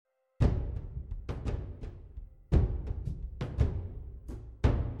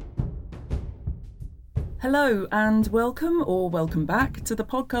Hello and welcome back to the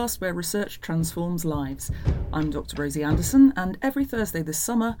podcast where research transforms lives. I'm Dr. Rosie Anderson, and every Thursday this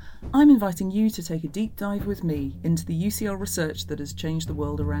summer I'm inviting you to take a deep dive with me into the UCL research that has changed the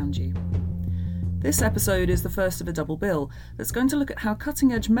world around you. This episode is the first of a double bill that's going to look at how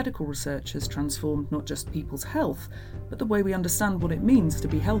cutting-edge medical research has transformed not just people's health, but the way we understand what it means to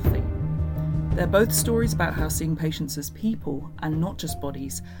be healthy. They're both stories about how seeing patients as people, and not just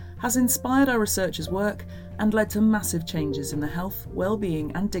bodies, has inspired our researchers' work and led to massive changes in the health,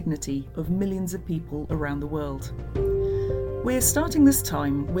 well-being and dignity of millions of people around the world. We're starting this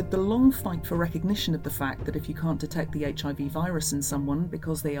time with the long fight for recognition of the fact that if you can't detect the HIV virus in someone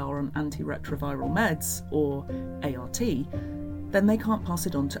because they are on antiretroviral meds, or ART, then they can't pass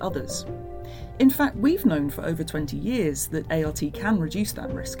it on to others. In fact, we've known for over 20 years that ART can reduce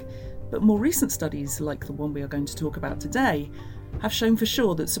that risk, but more recent studies, like the one we are going to talk about today, have shown for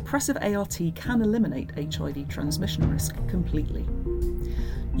sure that suppressive ART can eliminate HIV transmission risk completely.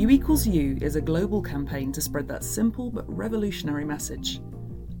 U=U is a global campaign to spread that simple but revolutionary message: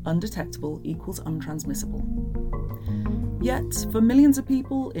 undetectable equals untransmissible. Yet, for millions of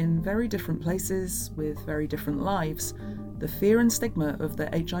people in very different places with very different lives, the fear and stigma of their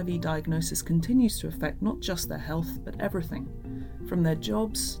HIV diagnosis continues to affect not just their health, but everything, from their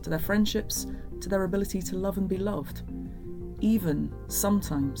jobs to their friendships to their ability to love and be loved. Even,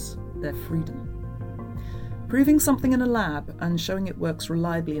 sometimes, their freedom. Proving something in a lab and showing it works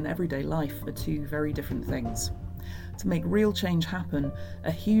reliably in everyday life are two very different things. To make real change happen,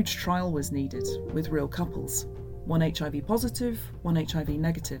 a huge trial was needed, with real couples. One HIV positive, one HIV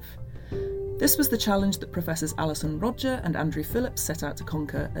negative. This was the challenge that Professors Alison Rodger and Andrew Phillips set out to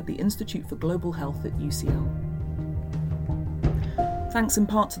conquer at the Institute for Global Health at UCL. Thanks in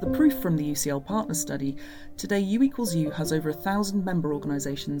part to the proof from the UCL Partner Study, today U=U has over 1,000 member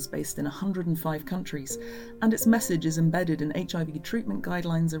organisations based in 105 countries, and its message is embedded in HIV treatment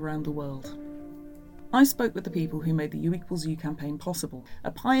guidelines around the world. I spoke with the people who made the U=U campaign possible,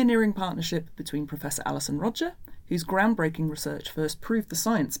 a pioneering partnership between Professor Alison Rodger, whose groundbreaking research first proved the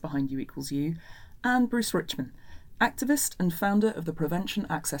science behind U=U, and Bruce Richman, activist and founder of the Prevention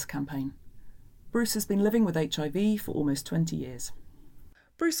Access Campaign. Bruce has been living with HIV for almost 20 years.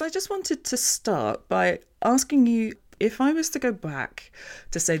 Bruce, I just wanted to start by asking you, if I was to go back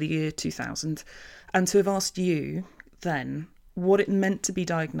to, say, the year 2000, and to have asked you then what it meant to be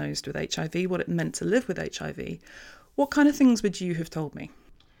diagnosed with HIV, what it meant to live with HIV, what kind of things would you have told me?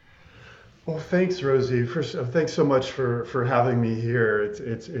 Well, thanks, Rosie. First, thanks so much for having me here.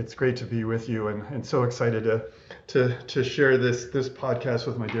 It's great to be with you, and so excited to share this podcast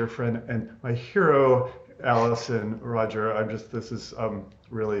with my dear friend and my hero, Alison Rodger. This is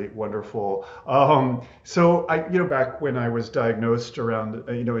really wonderful. So back when I was diagnosed around,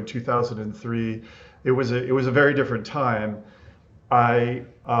 in 2003, it was a very different time. I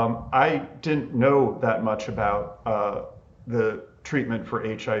didn't know that much about the treatment for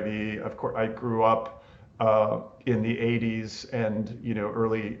HIV. Of course, I grew up in the 80s and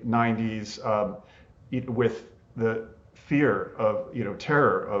early 90s with the fear of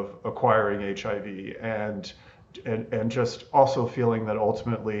terror of acquiring HIV and just also feeling that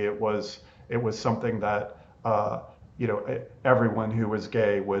ultimately it was something that everyone who was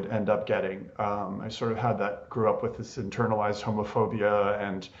gay would end up getting. I sort of grew up with this internalized homophobia,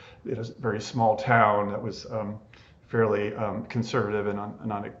 and in a very small town that was fairly conservative and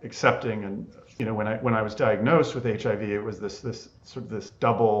non-accepting. And when I was diagnosed with HIV, it was this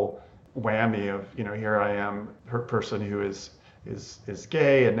double whammy of here I am, her person who is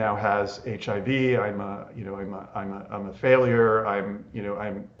gay and now has HIV. I'm a failure. I'm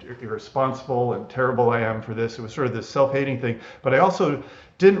irresponsible and terrible I am for this. It was sort of this self-hating thing. But I also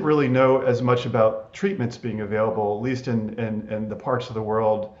didn't really know as much about treatments being available, at least in the parts of the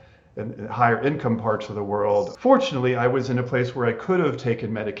world, in higher income parts of the world. Fortunately, I was in a place where I could have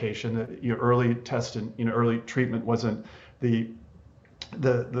taken medication. Early test and early treatment wasn't the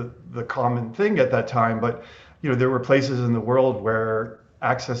common thing at that time, but there were places in the world where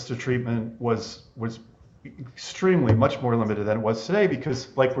access to treatment was extremely much more limited than it was today, because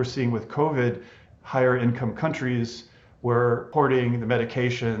like we're seeing with COVID, higher income countries were hoarding the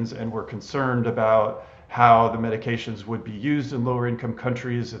medications and were concerned about how the medications would be used in lower income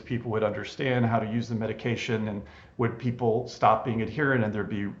countries, if people would understand how to use the medication, and would people stop being adherent and there'd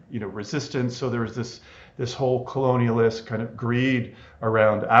be resistance. So there was this whole colonialist kind of greed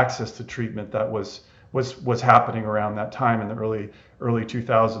around access to treatment that was happening around that time in the early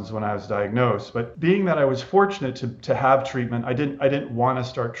 2000s when I was diagnosed. But being that I was fortunate to have treatment, I didn't want to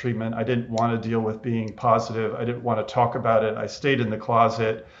start treatment. I didn't want to deal with being positive. I didn't want to talk about it. I stayed in the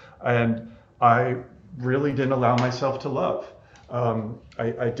closet, and I really didn't allow myself to love.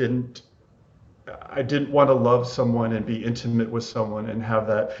 I didn't want to love someone and be intimate with someone and have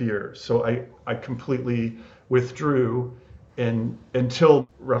that fear. So I completely withdrew, and until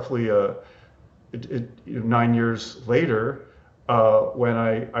roughly 9 years later, when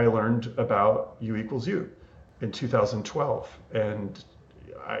I learned about U equals U in 2012. And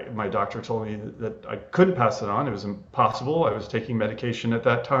my doctor told me that I couldn't pass it on. It was impossible. I was taking medication at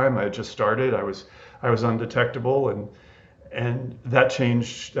that time. I had just started. I was undetectable, and that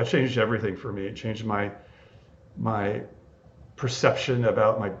changed everything for me. It changed my perception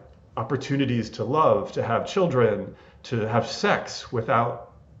about my opportunities to love, to have children, to have sex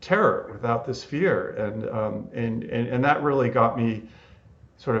without terror, without this fear, and that really got me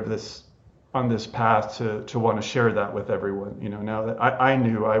sort of this on this path to want to share that with everyone. Now that I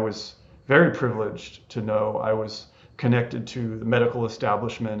knew, I was very privileged to know I was connected to the medical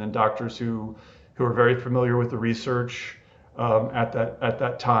establishment and doctors who were very familiar with the research. At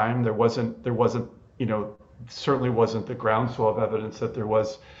that time, there wasn't certainly wasn't the groundswell of evidence that there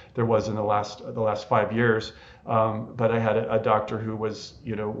was in the last 5 years. But I had a doctor who was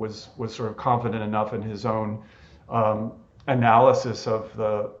sort of confident enough in his own analysis of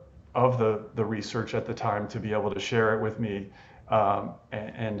the research at the time to be able to share it with me,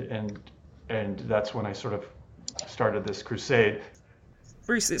 and that's when I sort of started this crusade.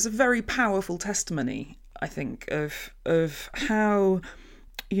 Bruce, it's a very powerful testimony, I think, of how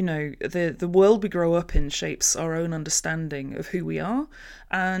the world we grow up in shapes our own understanding of who we are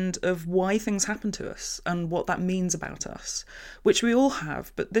and of why things happen to us and what that means about us, which we all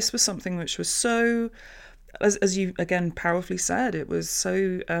have. But this was something which was so, as you again powerfully said, it was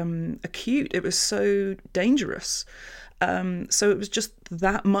so acute, it was so dangerous. So it was just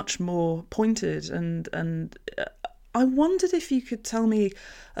that much more pointed, and I wondered if you could tell me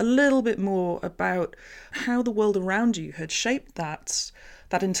a little bit more about how the world around you had shaped that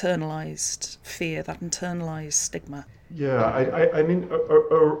internalized fear, that internalized stigma. Yeah, I mean,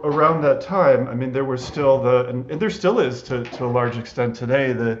 around that time, I mean, there was still and there still is to a large extent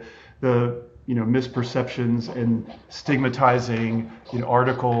today, the misperceptions and stigmatizing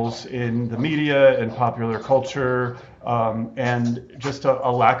articles in the media and popular culture, and just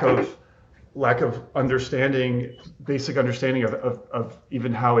a lack of understanding, basic understanding of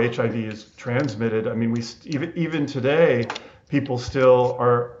even how HIV is transmitted. I mean, even today, people still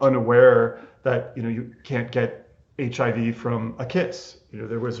are unaware that you can't get HIV from a kiss.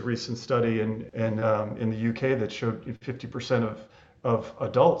 There was a recent study in the UK that showed 50% of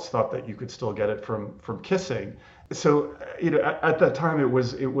adults thought that you could still get it from kissing. So at that time it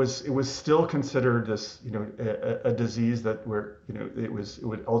was still considered this a disease that it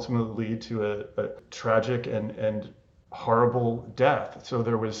would ultimately lead to a tragic and horrible death. So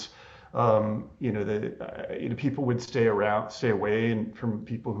there was people would stay away from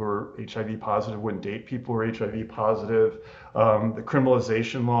people who are HIV positive, wouldn't date people who are HIV positive. The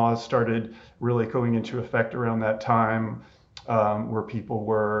criminalization laws started really going into effect around that time, where people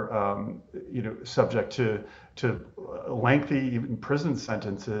were subject to lengthy even prison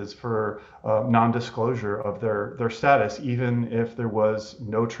sentences for non-disclosure of their status, even if there was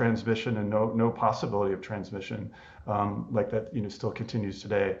no transmission and no possibility of transmission, like that still continues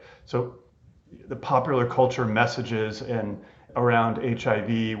today. So the popular culture messages and around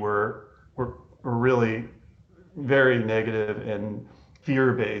HIV were really very negative and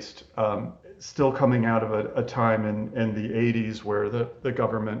fear-based, still coming out of a time in the 80s where the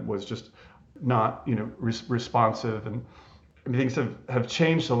government was just not responsive, and things have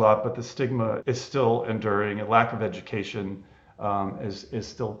changed a lot, but the stigma is still enduring. A lack of education is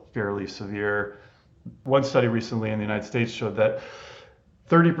still fairly severe. One study recently in the United States showed that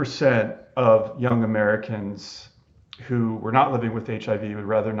 30% of young Americans who were not living with HIV would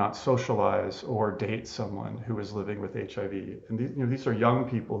rather not socialize or date someone who is living with HIV. And these are young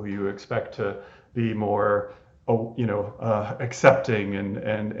people who you expect to be more accepting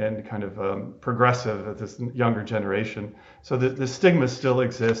and kind of progressive at this younger generation. So the stigma still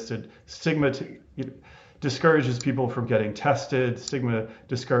existed. Stigma discourages people from getting tested. Stigma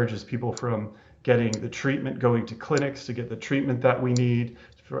discourages people from getting the treatment, going to clinics to get the treatment that we need.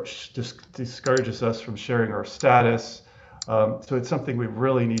 Discourages us from sharing our status. So it's something we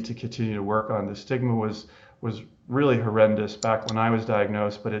really need to continue to work on. The stigma was really horrendous back when I was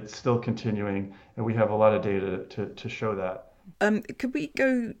diagnosed, but it's still continuing, and we have a lot of data to show that. Could we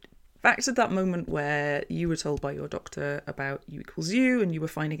go back to that moment where you were told by your doctor about U equals U and you were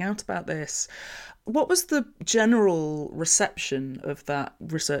finding out about this? What was the general reception of that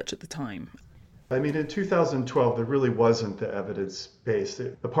research at the time? I mean, in 2012, there really wasn't the evidence base.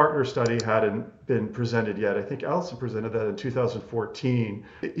 The partner study hadn't been presented yet. I think Allison presented that in 2014.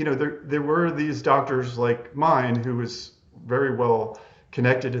 There were these doctors like mine who was very well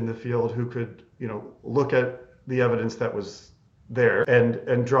connected in the field who could, look at the evidence that was there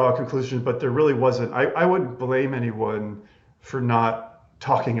and draw a conclusion, but there really wasn't. I wouldn't blame anyone for not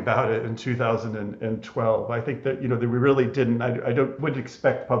talking about it in 2012. I think that that we really didn't. Wouldn't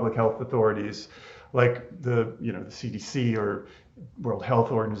expect public health authorities like the CDC or World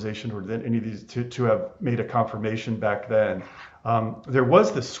Health Organization or any of these to have made a confirmation back then. There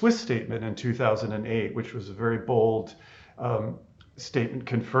was the Swiss statement in 2008, which was a very bold statement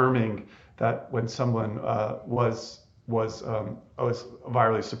confirming that when someone was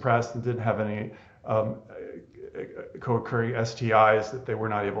virally suppressed and didn't have any co-occurring STIs, that they were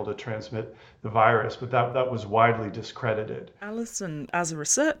not able to transmit the virus, but that was widely discredited. Alison, as a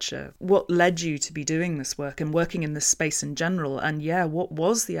researcher, what led you to be doing this work and working in this space in general? And what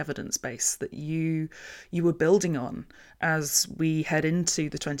was the evidence base that you were building on as we head into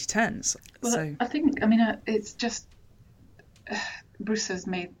the 2010s? Well, I think, it's just Bruce has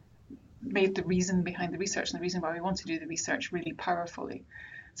made the reason behind the research and the reason why we want to do the research really powerfully.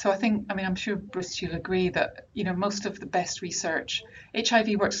 So I think, I'm sure, Bruce, you'll agree that, most of the best research,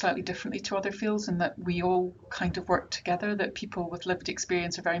 HIV works slightly differently to other fields in that we all kind of work together, that people with lived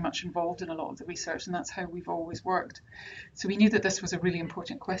experience are very much involved in a lot of the research, and that's how we've always worked. So we knew that this was a really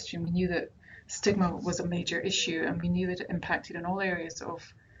important question. We knew that stigma was a major issue, and we knew that it impacted in all areas of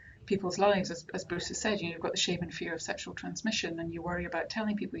people's lives. As Bruce has said, you've got the shame and fear of sexual transmission, and you worry about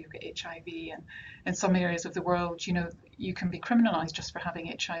telling people you've got HIV, and in some areas of the world, you can be criminalized just for having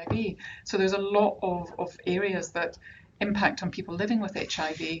HIV. So there's a lot of areas that impact on people living with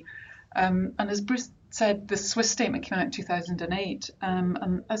HIV. And as Bruce said, the Swiss statement came out in 2008,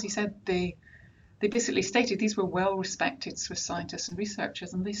 and as he said, they basically stated, these were well-respected Swiss scientists and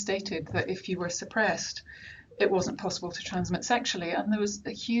researchers, and they stated that if you were suppressed, it wasn't possible to transmit sexually. And there was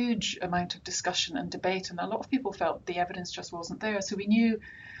a huge amount of discussion and debate, and a lot of people felt the evidence just wasn't there. So we knew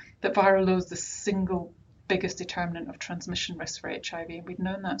that viral load is the single biggest determinant of transmission risk for HIV, and we'd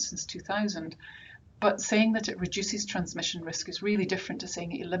known that since 2000. But saying that it reduces transmission risk is really different to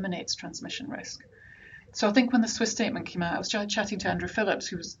saying it eliminates transmission risk. So I think when the Swiss statement came out, I was chatting to Andrew Phillips,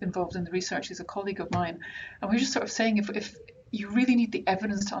 who was involved in the research. He's a colleague of mine, and we were just sort of saying, if you really need the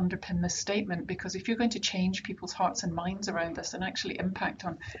evidence to underpin this statement, because if you're going to change people's hearts and minds around this and actually impact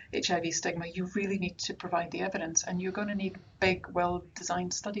on HIV stigma, you really need to provide the evidence, and you're going to need big,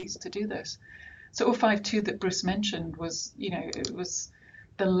 well-designed studies to do this. So 052 that Bruce mentioned was, it was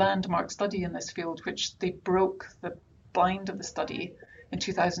the landmark study in this field, which they broke the blind of the study in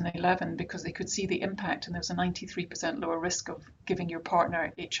 2011 because they could see the impact, and there was a 93% lower risk of giving your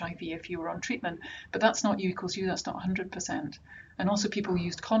partner HIV if you were on treatment. But that's not U equals U, that's not 100%. And also people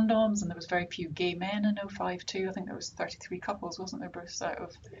used condoms, and there was very few gay men in 052. I think there was 33 couples, wasn't there, Bruce, out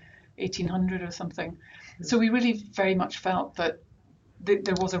of 1,800 or something. So we really very much felt that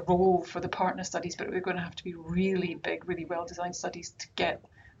there was a role for the partner studies, but we're going to have to be really big, really well-designed studies to get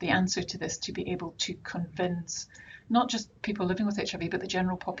the answer to this, to be able to convince not just people living with HIV, but the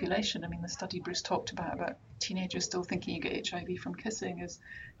general population. The study Bruce talked about teenagers still thinking you get HIV from kissing is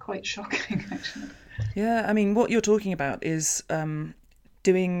quite shocking, actually. Yeah, what you're talking about is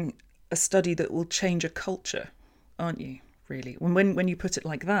doing a study that will change a culture, aren't you, really? When you put it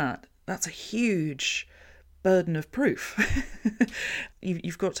like that, that's a huge burden of proof.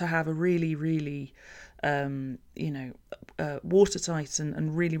 You've got to have a really, really, watertight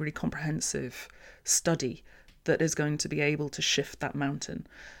and really, really comprehensive study that is going to be able to shift that mountain.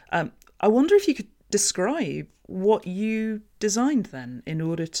 I wonder if you could describe what you designed then in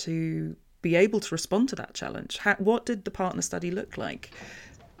order to be able to respond to that challenge. What did the partner study look like?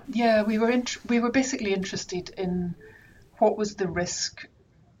 Yeah, we were basically interested in what was the risk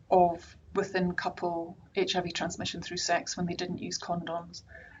of within couple HIV transmission through sex when they didn't use condoms,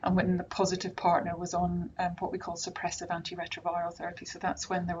 and when the positive partner was on what we call suppressive antiretroviral therapy. So that's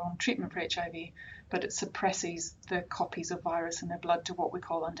when they're on treatment for HIV, but it suppresses the copies of virus in their blood to what we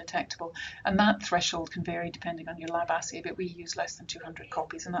call undetectable. And that threshold can vary depending on your lab assay, but we use less than 200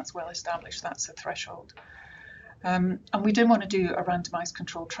 copies, and that's well established. That's a threshold. And we didn't want to do a randomized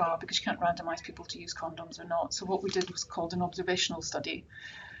controlled trial because you can't randomize people to use condoms or not. So what we did was called an observational study.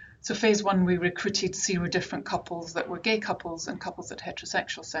 So phase 1, we recruited 0 different couples that were gay couples and couples that had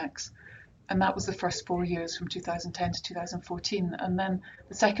heterosexual sex. And that was the first 4 years from 2010 to 2014. And then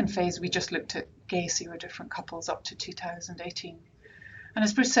the second phase, we just looked at gay 0 different couples up to 2018. And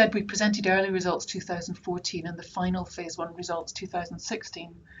as Bruce said, we presented early results 2014 and the final phase 1 results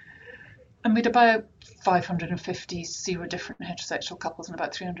 2016. And we'd about 550 different heterosexual couples and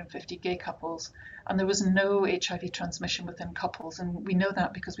about 350 gay couples. And there was no HIV transmission within couples. And we know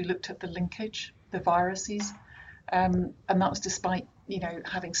that because we looked at the linkage, the viruses. And that was despite,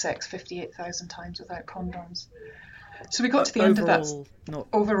 having sex 58,000 times without condoms. So we got to the end of that.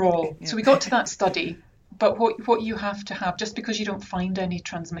 Overall. Yeah. So we got to that study. But what you have to have, just because you don't find any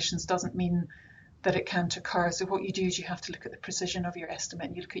transmissions doesn't mean that it can't occur. So what you do is you have to look at the precision of your estimate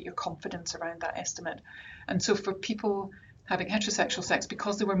and you look at your confidence around that estimate. And so for people having heterosexual sex,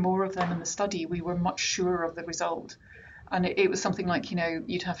 because there were more of them in the study, we were much surer of the result. And it was something like,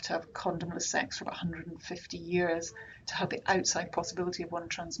 you'd have to have condomless sex for 150 years to have the outside possibility of one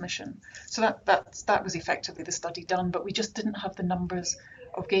transmission. So that was effectively the study done, but we just didn't have the numbers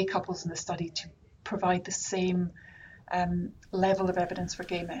of gay couples in the study to provide the same level of evidence for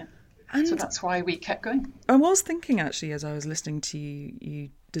gay men. And so that's why we kept going. I was thinking, actually, as I was listening to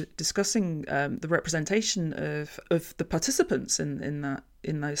you discussing the representation of the participants in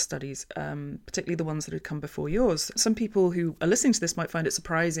those studies, particularly the ones that had come before yours. Some people who are listening to this might find it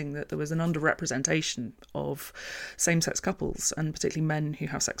surprising that there was an underrepresentation of same-sex couples, and particularly men who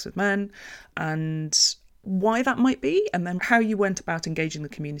have sex with men, and why that might be, and then how you went about engaging the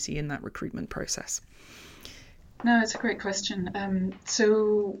community in that recruitment process. No, it's a great question.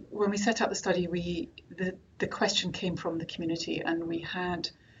 So when we set up the study, the question came from the community, and we had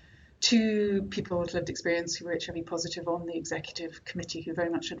 2 people with lived experience who were HIV positive on the executive committee who very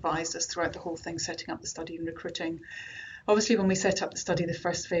much advised us throughout the whole thing, setting up the study and recruiting. Obviously, when we set up the study, the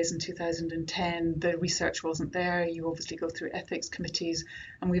first phase in 2010, the research wasn't there. You obviously go through ethics committees,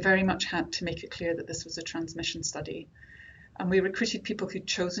 and we very much had to make it clear that this was a transmission study. And we recruited people who'd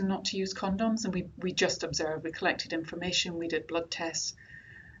chosen not to use condoms, and we just observed. We collected information, we did blood tests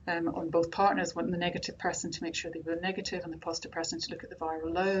on both partners, the negative person to make sure they were negative and the positive person to look at the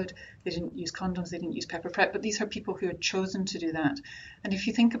viral load. They didn't use condoms, they didn't use pepper prep, but these are people who had chosen to do that. And if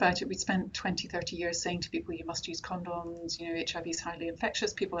you think about it, we'd spent 20, 30 years saying to people, you must use condoms, HIV is highly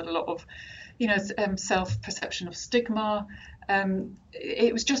infectious. People had a lot of, self-perception of stigma.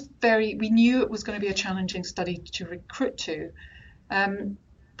 It was just we knew it was going to be a challenging study to recruit to.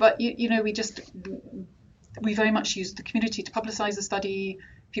 But, we very much used the community to publicise the study.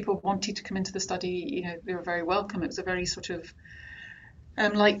 People wanted to come into the study, they were very welcome. It was a very sort of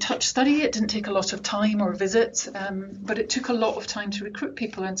light touch study. It didn't take a lot of time or visits, but it took a lot of time to recruit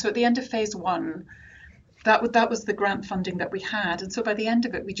people. And so at the end of phase 1, that was the grant funding that we had. And so by the end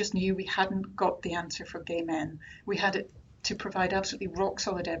of it, we just knew we hadn't got the answer for gay men. We had it to provide absolutely rock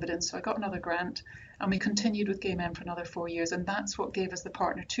solid evidence. So I got another grant, and we continued with gay men for another 4 years. And that's what gave us the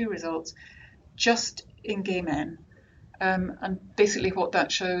partner 2 results, just in gay men. And basically what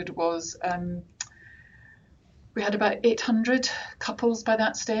that showed was we had about 800 couples by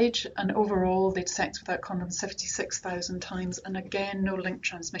that stage, and overall they'd sex without condoms 76,000 times, and again no link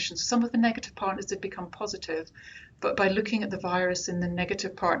transmission. So some of the negative partners did become positive, but by looking at the virus in the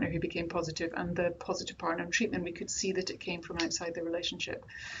negative partner who became positive and the positive partner in treatment, we could see that it came from outside the relationship.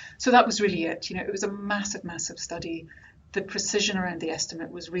 So that was really it. It was a massive study. The precision around the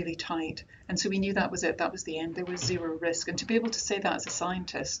estimate was really tight. And so we knew that was it. That was the end. There was zero risk. And to be able to say that as a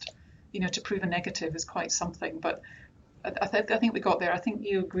scientist, to prove a negative is quite something. But I think we got there. I think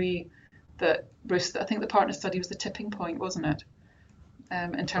you agree that, Bruce, I think the partner study was the tipping point, wasn't it?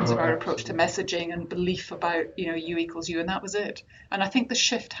 In terms of our approach to messaging and belief about, U equals U. And that was it. And I think the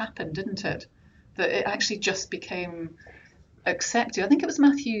shift happened, didn't it? That it actually just became accepted. I think it was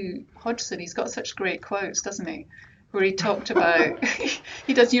Matthew Hodgson. He's got such great quotes, doesn't he? Where he talked about,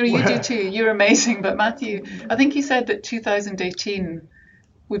 he does, you do too, you're amazing, but Matthew, I think he said that 2018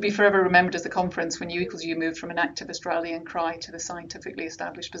 would be forever remembered as the conference when U equals U moved from an activist rally and cry to the scientifically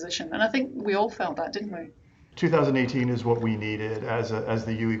established position. And I think we all felt that, didn't we? 2018 is what we needed as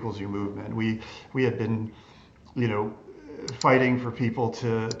the U equals U movement. We had been, fighting for people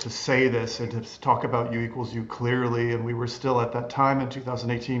to say this and to talk about U equals U clearly, and we were still at that time in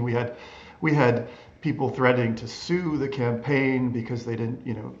 2018. We had people threatening to sue the campaign because they didn't,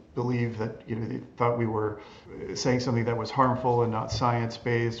 believe that, they thought we were saying something that was harmful and not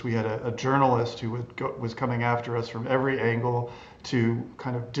science-based. We had a journalist who was coming after us from every angle to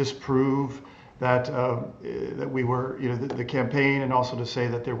kind of disprove that that we were, the campaign, and also to say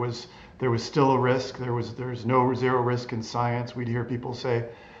that there was still a risk. There's no zero risk in science. We'd hear people say.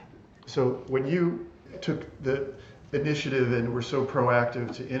 So when you took the initiative and were so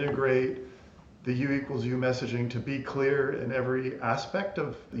proactive to integrate the U equals U messaging, to be clear in every aspect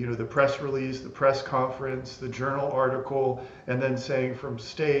of the press release, the press conference, the journal article, and then saying from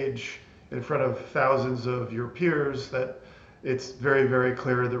stage in front of thousands of your peers that it's very, very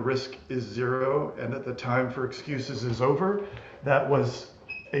clear the risk is zero and that the time for excuses is over. That was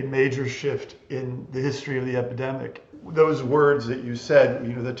a major shift in the history of the epidemic. Those words that you said,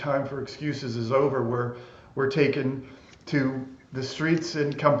 the time for excuses is over, were taken to the streets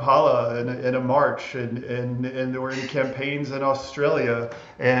in Kampala in a march, and there were campaigns in Australia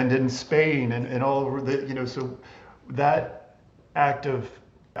and in Spain and all over so that act of,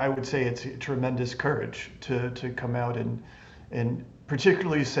 I would say it's tremendous courage to come out and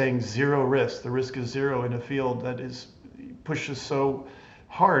particularly saying zero risk. The risk is zero in a field that pushes so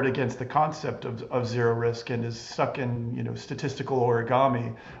hard against the concept of zero risk and is stuck in statistical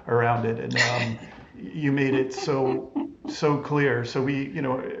origami around it. And you made it so clear. So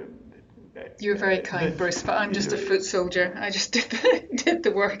You're very kind, Bruce, but I'm just a foot soldier. I just did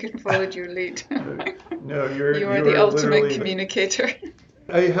the work and followed your lead. No, you are the ultimate communicator.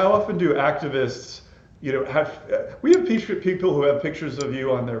 How often do activists, we have people who have pictures of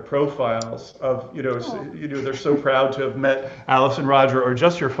you on their profiles of, they're so proud to have met Alice and Roger, or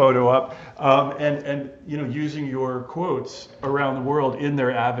just your photo up, and using your quotes around the world in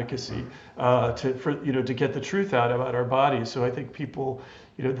their advocacy to get the truth out about our bodies. So I think people,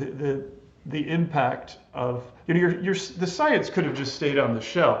 the impact of, the science could have just stayed on the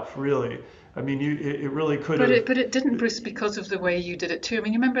shelf, really. I mean, it really could have. But it didn't, Bruce, because of the way you did it too. I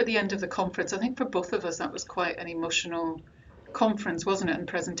mean, you remember at the end of the conference, I think for both of us that was quite an emotional conference, wasn't it, and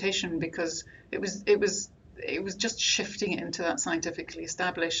presentation, because it was just shifting it into that scientifically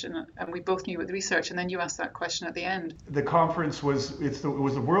established, and we both knew with the research. And then you asked that question at the end. The conference was the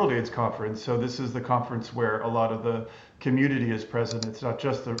World AIDS Conference, so this is the conference where a lot of the community is present. It's not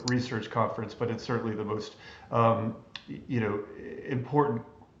just the research conference, but it's certainly the most important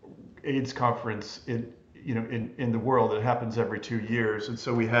AIDS conference in the world. It happens every 2 years, and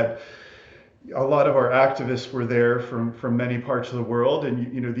so we had a lot of our activists were there from many parts of the world,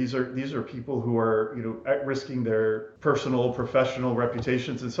 and these are people who are risking their personal, professional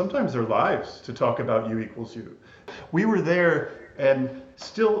reputations and sometimes their lives to talk about U equals U. We were there, and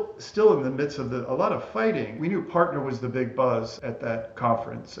still in the midst of a lot of fighting. We knew partner was the big buzz at that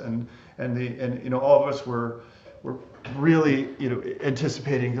conference, and all of us were really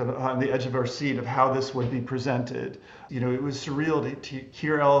anticipating on the edge of our seat of how this would be presented. It was surreal to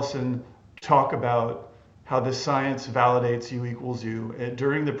hear Allison talk about how the science validates U equals U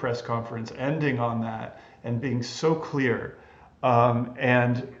during the press conference, ending on that and being so clear,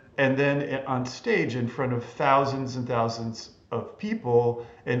 and then on stage in front of thousands and thousands of people,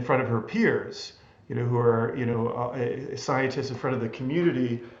 in front of her peers, who are scientists, in front of the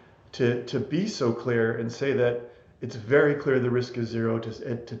community, to be so clear and say that it's very clear the risk is zero.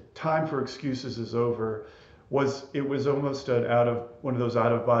 To time for excuses is over. It was almost one of those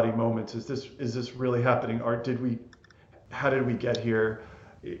out of body moments. Is this really happening? Or how did we get here?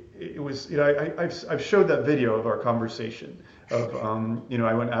 It was I've showed that video of our conversation of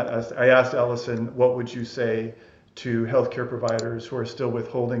I asked Allison, what would you say to healthcare providers who are still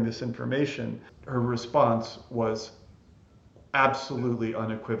withholding this information? Her response was absolutely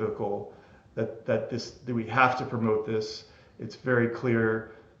unequivocal that we have to promote this. It's very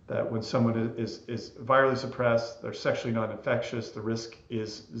clear that when someone is virally suppressed, they're sexually non-infectious, the risk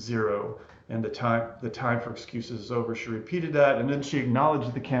is zero, and the time for excuses is over. She repeated that, and then she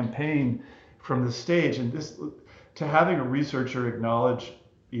acknowledged the campaign from the stage. And to having a researcher acknowledge,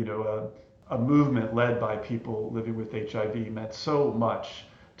 a movement led by people living with HIV meant so much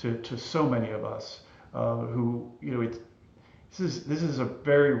to so many of us who, this is a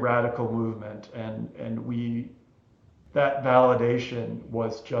very radical movement, and that validation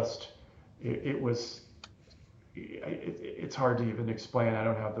was just, it's hard to even explain. I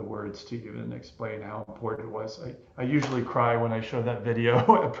don't have the words to even explain how important it was. I usually cry when I show that video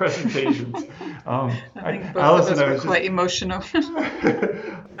at presentations. I think both of us were quite emotional.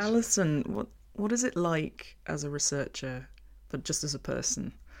 Alison, what is it like as a researcher, but just as a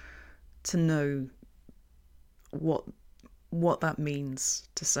person, to know what that means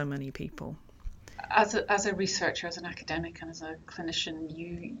to so many people? As a researcher, as an academic, and as a clinician,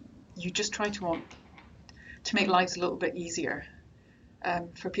 you just try to make lives a little bit easier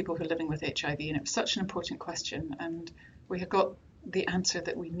for people who are living with HIV. And it was such an important question, and we had got the answer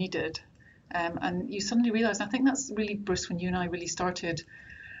that we needed. And you suddenly realise, and I think that's really, Bruce, when you and I really started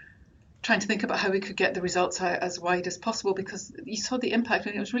trying to think about how we could get the results out as wide as possible, because you saw the impact,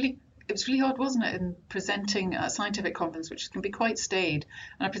 and it was really odd, wasn't it, in presenting at a scientific conference, which can be quite staid,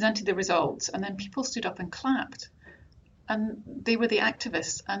 and I presented the results, and then people stood up and clapped, and they were the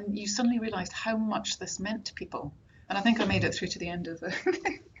activists, and you suddenly realised how much this meant to people. And I think I made it through to the end of the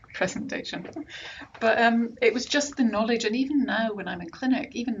presentation. But it was just the knowledge, and even now when I'm in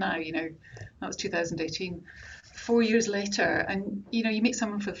clinic, even now, that was 2018, 4 years later, and you meet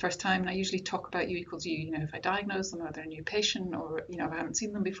someone for the first time, and I usually talk about U equals U, if I diagnose them or they're a new patient, or if I haven't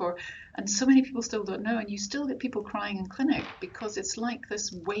seen them before, and so many people still don't know, and you still get people crying in clinic because it's like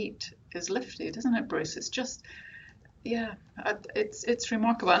this weight is lifted, isn't it, Bruce? It's just, yeah, it's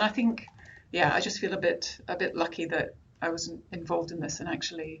remarkable, and I think, I just feel a bit lucky that I was involved in this, and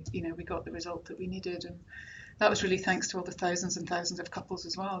actually, we got the result that we needed, and that was really thanks to all the thousands and thousands of couples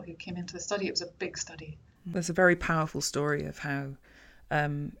as well who came into the study. It was a big study. There's a very powerful story of how,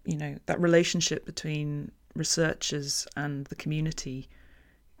 that relationship between researchers and the community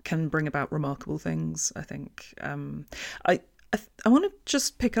can bring about remarkable things, I think. I want to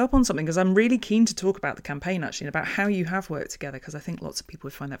just pick up on something because I'm really keen to talk about the campaign, actually, and about how you have worked together, because I think lots of people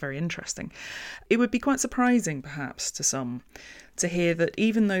would find that very interesting. It would be quite surprising, perhaps, to some, to hear that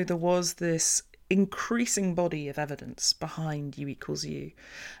even though there was this increasing body of evidence behind U equals U,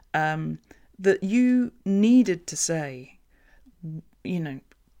 that you needed to say, the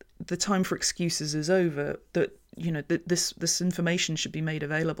time for excuses is over, that, that this information should be made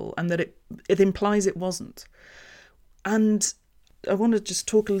available, and that it implies it wasn't. And I want to just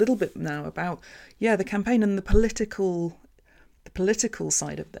talk a little bit now about, the campaign and the political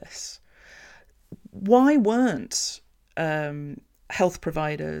side of this. Why weren't health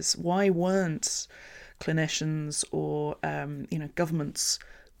providers, why weren't clinicians or governments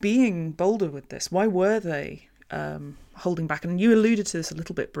being bolder with this? Why were they holding back? And you alluded to this a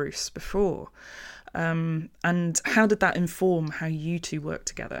little bit, Bruce, before. And how did that inform how you two work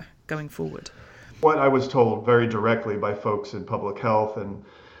together going forward? What I was told very directly by folks in public health and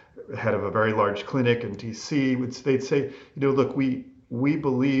head of a very large clinic in DC, they'd say, look, we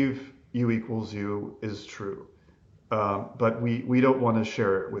believe U equals U is true, but we don't want to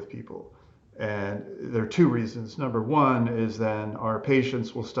share it with people. And there are two reasons. Number one is then our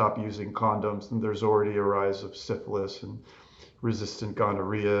patients will stop using condoms, and there's already a rise of syphilis and resistant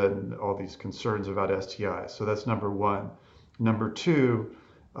gonorrhea and all these concerns about STIs. So that's number one. Number two,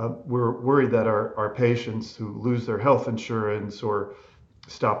 we're worried that our patients who lose their health insurance or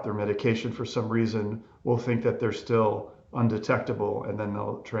stop their medication for some reason will think that they're still undetectable, and then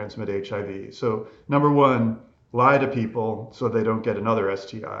they'll transmit HIV. So number one, lie to people so they don't get another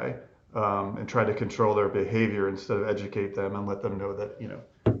STI, and try to control their behavior instead of educate them and let them know that,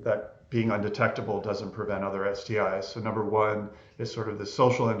 that being undetectable doesn't prevent other STIs. So number one is sort of the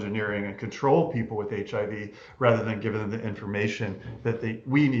social engineering and control people with HIV rather than giving them the information that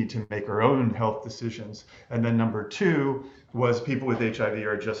we need to make our own health decisions. And then number two was people with HIV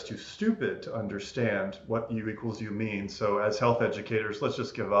are just too stupid to understand what U equals U means. So as health educators, let's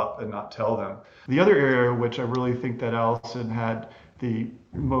just give up and not tell them. The other area which I really think that Alison had the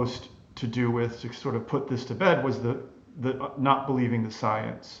most to do with to sort of put this to bed was the not believing the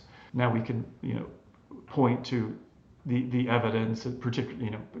science. Now we can, point to the evidence, and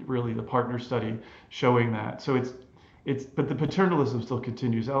particularly, really the partner study showing that. So but the paternalism still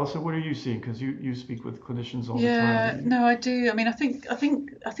continues. Alison, what are you seeing? Because you speak with clinicians all the time. Yeah, no, I do. I mean, I think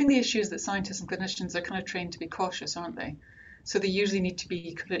the issue is that scientists and clinicians are kind of trained to be cautious, aren't they? So they usually need to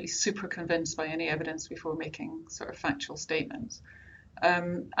be completely super convinced by any evidence before making sort of factual statements.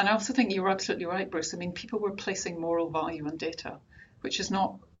 And I also think you were absolutely right, Bruce. I mean, people were placing moral value on data, which is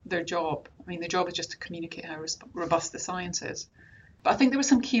not their job. I mean, their job is just to communicate how robust the science is. But I think there were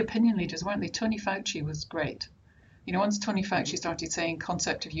some key opinion leaders, weren't they? Tony Fauci was great. Once Tony Fauci started saying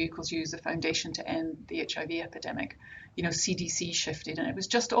concept of U equals U is the foundation to end the HIV epidemic, CDC shifted, and it was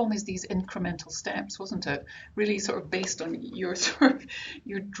just almost these incremental steps, wasn't it? Really sort of based on your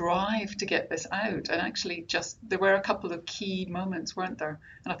drive to get this out. And actually there were a couple of key moments, weren't there?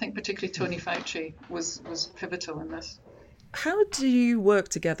 And I think particularly Tony Fauci was pivotal in this. How do you work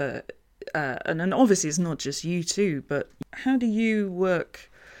together? And obviously it's not just you two, but how do you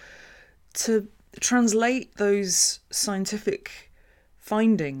work to translate those scientific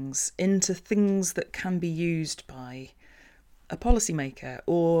findings into things that can be used by a policymaker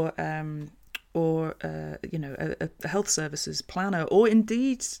or a health services planner, or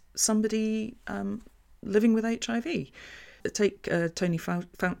indeed somebody living with HIV? Take Tony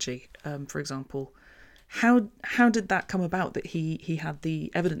Fauci, for example. How did that come about that he had the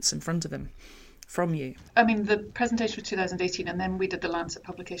evidence in front of him from you? I mean, the presentation was 2018, and then we did the Lancet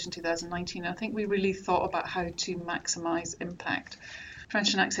publication 2019. I think we really thought about how to maximise impact.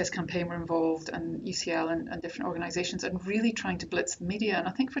 Prevention Access Campaign were involved, and UCL and different organisations, and really trying to blitz the media. And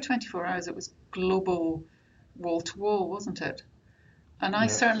I think for 24 hours it was global wall to wall, wasn't it? And I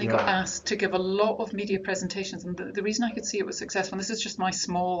certainly got asked to give a lot of media presentations. And the reason I could see it was successful, and this is just my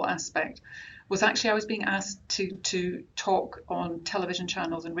small aspect, was actually I was being asked to talk on television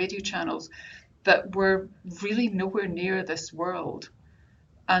channels and radio channels that were really nowhere near this world.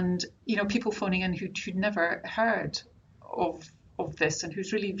 And, you know, people phoning in who'd never heard of this and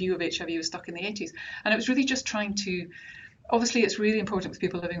whose really view of HIV was stuck in the 80s. And it was really just trying to, obviously it's really important with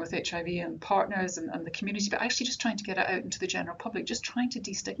people living with HIV and partners and the community, but actually just trying to get it out into the general public, just trying to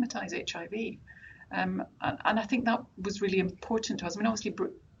destigmatize HIV. And I think that was really important to us. I mean, obviously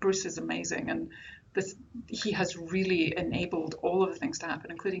Bruce is amazing, and he has really enabled all of the things to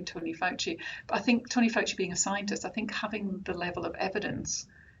happen, including Tony Fauci. But I think Tony Fauci being a scientist, I think having the level of evidence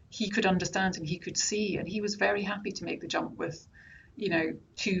he could understand and he could see, and he was very happy to make the jump with, you know,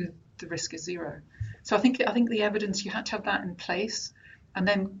 to the risk is zero. So I think the evidence, you had to have that in place, and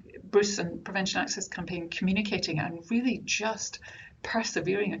then Bruce and Prevention Access Campaign communicating and really just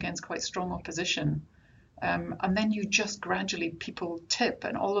persevering against quite strong opposition. And then you just gradually, people tip,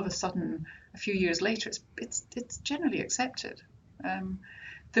 and all of a sudden, a few years later, it's generally accepted.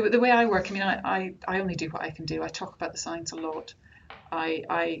 The way I work, I mean, I only do what I can do. I talk about the science a lot.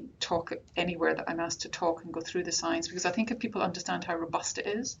 I talk anywhere that I'm asked to talk and go through the science, because I think if people understand how robust it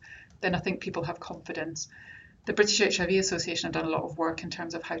is, then I think people have confidence. The British HIV Association have done a lot of work in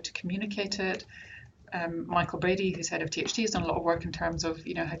terms of how to communicate it. Michael Brady, who's head of THT, has done a lot of work in terms of,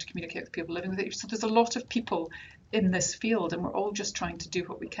 you know, how to communicate with people living with it. So there's a lot of people in this field, and we're all just trying to do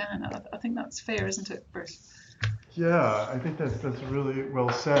what we can. And I think that's fair, isn't it, Bruce? Yeah, I think that's really well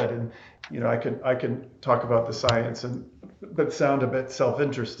said. And you know, I can talk about the science but sound a bit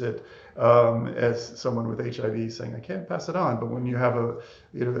self-interested as someone with HIV saying I can't pass it on. But when you have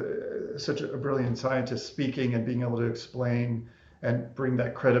such a brilliant scientist speaking and being able to explain and bring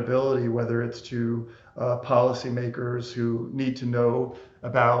that credibility, whether it's to policymakers who need to know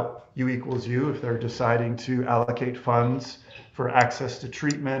about U equals U if they're deciding to allocate funds for access to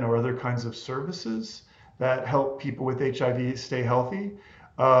treatment or other kinds of services that help people with HIV stay healthy.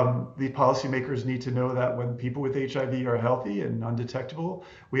 The policymakers need to know that when people with HIV are healthy and undetectable,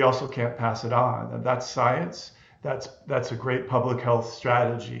 we also can't pass it on. And that's science. That's a great public health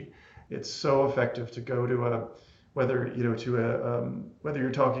strategy. It's so effective to go to whether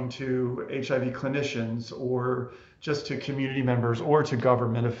you're talking to HIV clinicians or just to community members or to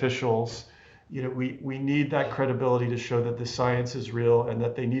government officials. You know, we need that credibility to show that the science is real and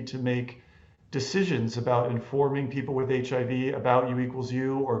that they need to make decisions about informing people with HIV about U equals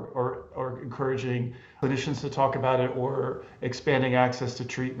U, or encouraging clinicians to talk about it, or expanding access to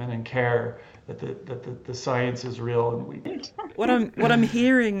treatment and care, that the science is real. And what I'm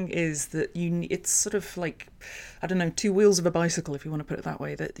hearing is that it's sort of like, I don't know, two wheels of a bicycle, if you want to put it that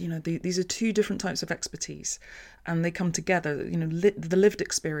way, that, you know, these are two different types of expertise, and they come together. You know, the lived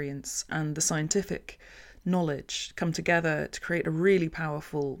experience and the scientific knowledge come together to create a really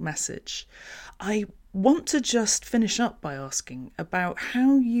powerful message. I want to just finish up by asking about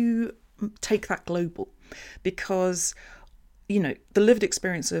how you take that global, because, you know, the lived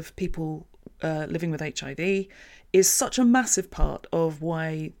experience of people living with HIV is such a massive part of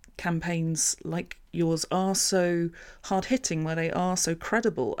why campaigns like yours are so hard-hitting, where they are so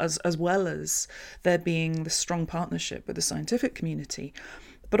credible, as well as there being the strong partnership with the scientific community.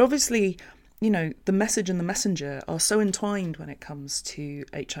 But obviously, you know, the message and the messenger are so entwined when it comes to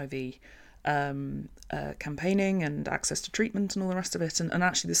HIV campaigning and access to treatment and all the rest of it, and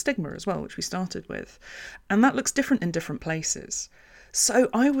actually the stigma as well, which we started with. And that looks different in different places. So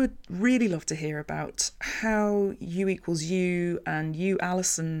I would really love to hear about how U equals U and you,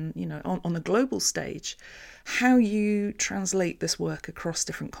 Alison, you know, on the global stage, how you translate this work across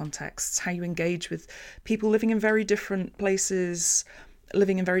different contexts, how you engage with people living in very different places,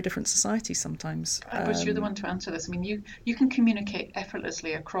 living in very different societies sometimes. Bruce, you're the one to answer this. I mean, you can communicate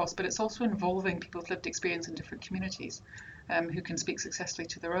effortlessly across, but it's also involving people with lived experience in different communities who can speak successfully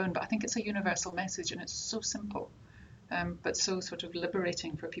to their own. But I think it's a universal message, and it's so simple, but so sort of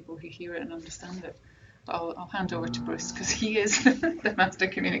liberating for people who hear it and understand it. But I'll hand over to Bruce, because he is the master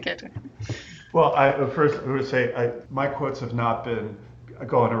communicator. Well, first I would say my quotes have not been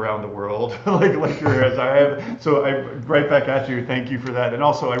going around the world like yours. I have, so I right back at you. Thank you for that. And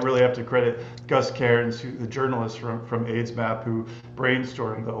also, I really have to credit Gus Cairns, the journalist from AIDS Map, who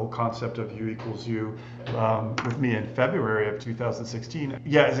brainstormed the whole concept of U equals U with me in February of 2016.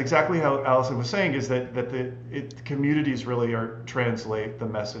 Yeah, it's exactly how Alison was saying, is that the communities really translate the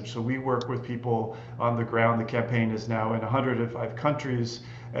message. So we work with people on the ground. The campaign is now in 105 countries,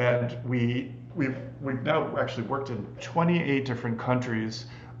 and we've now actually worked in 28 different countries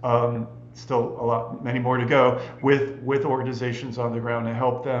still many more to go, with organizations on the ground to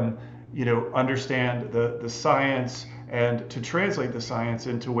help them, understand the science and to translate the science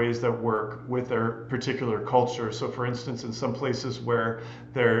into ways that work with their particular culture. So, for instance, in some places where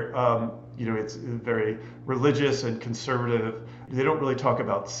they're, it's very religious and conservative, they don't really talk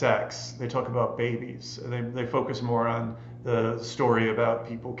about sex. They talk about babies. They focus more on the story about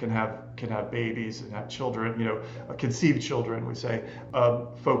people can have babies and have children, conceived children, we say.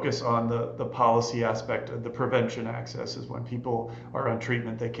 Focus on the policy aspect of the prevention access is when people are on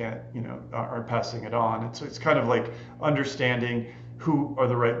treatment, they can't, aren't passing it on. And so it's kind of like understanding who are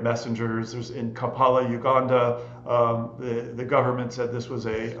the right messengers. There's in Kampala, Uganda, the government said this was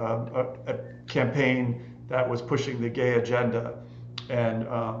a campaign that was pushing the gay agenda and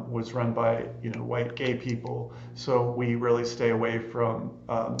was run by white gay people. So we really stay away from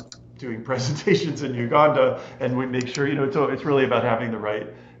doing presentations in Uganda, and we make sure it's really about having the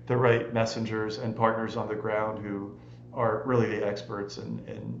right messengers and partners on the ground who are really the experts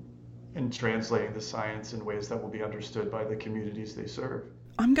in translating the science in ways that will be understood by the communities they serve.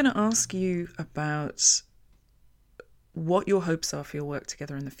 I'm going to ask you about what your hopes are for your work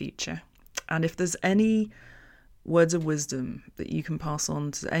together in the future, and if there's any words of wisdom that you can pass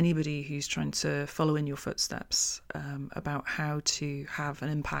on to anybody who's trying to follow in your footsteps about how to have an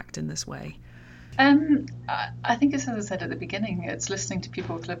impact in this way. I think it's, as I said at the beginning, it's listening to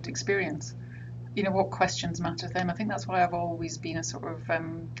people with lived experience. What questions matter to them. I think that's why I've always been a sort of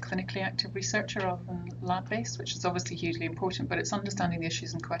clinically active researcher rather than lab-based, which is obviously hugely important, but it's understanding the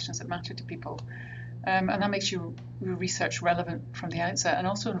issues and questions that matter to people. And that makes your research relevant from the outset, and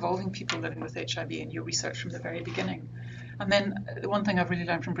also involving people living with HIV in your research from the very beginning. And then the one thing I've really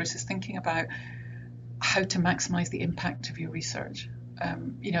learned from Bruce is thinking about how to maximise the impact of your research.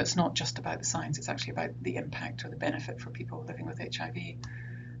 It's not just about the science, it's actually about the impact or the benefit for people living with HIV.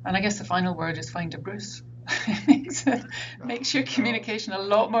 And I guess the final word is find a Bruce. It makes your communication a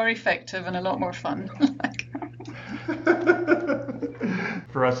lot more effective and a lot more fun.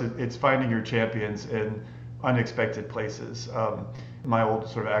 For us, it's finding your champions in unexpected places. My old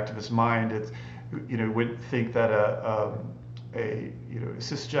sort of activist mind, it's would think that a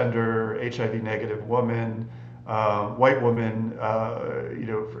cisgender HIV negative woman, white woman,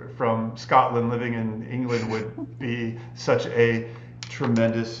 from Scotland living in England would be such a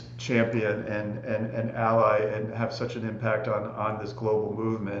tremendous champion and ally and have such an impact on this global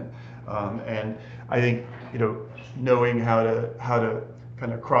movement. And I think knowing how to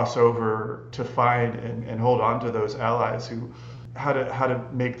kind of cross over to find and hold on to those allies how to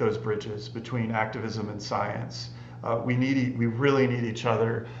make those bridges between activism and science. We really need each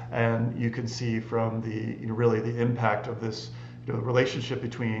other, and you can see from the impact of this relationship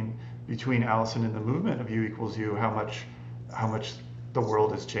between Alison and the movement of U equals U, how much the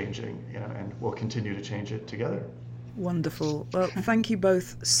world is changing, and we'll continue to change it together. Wonderful. Well, thank you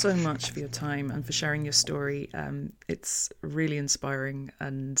both so much for your time and for sharing your story. It's really inspiring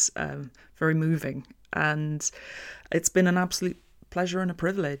and very moving, and it's been an absolute pleasure and a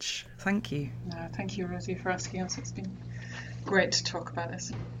privilege. Thank you. Thank you, Rosie, for asking us. It's been great to talk about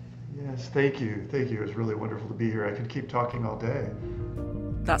this. Yes, thank you. It was really wonderful to be here. I could keep talking all day.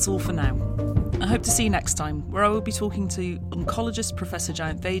 That's all for now. I hope to see you next time, where I will be talking to oncologist Professor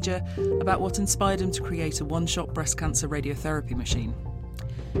Jayant Vaidya about what inspired him to create a one-shot breast cancer radiotherapy machine.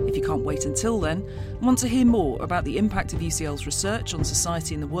 If you can't wait until then and want to hear more about the impact of UCL's research on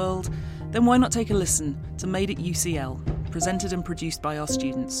society and the world, then why not take a listen to Made at UCL, presented and produced by our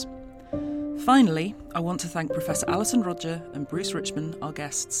students. Finally, I want to thank Professor Alison Rodger and Bruce Richman, our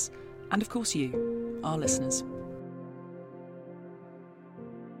guests, and of course you, our listeners.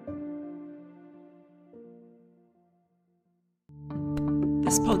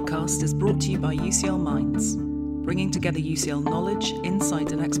 This podcast is brought to you by UCL Minds, bringing together UCL knowledge,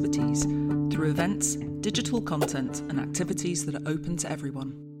 insight and expertise through events, digital content and activities that are open to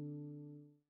everyone.